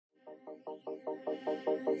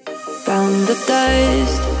From the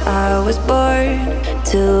dust I was born,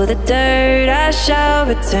 to the dirt I shall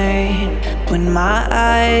return. When my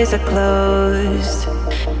eyes are closed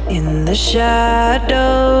in the shadows,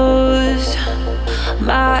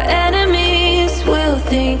 my enemies will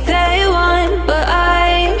think they won, but I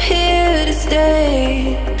am here to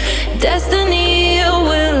stay. Destiny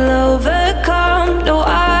will overcome, no,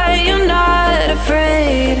 I am not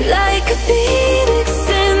afraid. Like a phoenix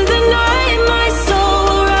in the night, my soul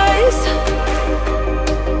will rise.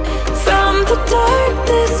 From the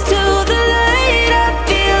darkness to the light, I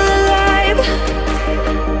feel alive.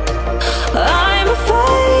 I'm a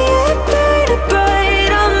fire burning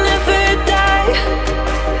bright, I'll never die.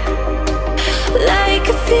 Like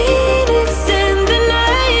a phoenix in the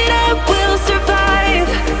night, I will survive.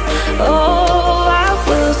 Oh, I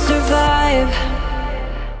will survive.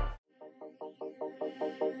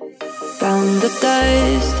 From the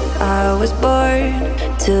dust I was born,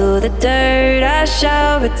 to the dirt I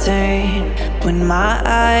shall return. When my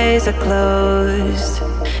eyes are closed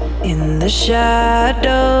in the shadows,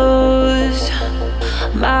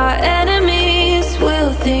 my enemies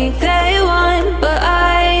will think that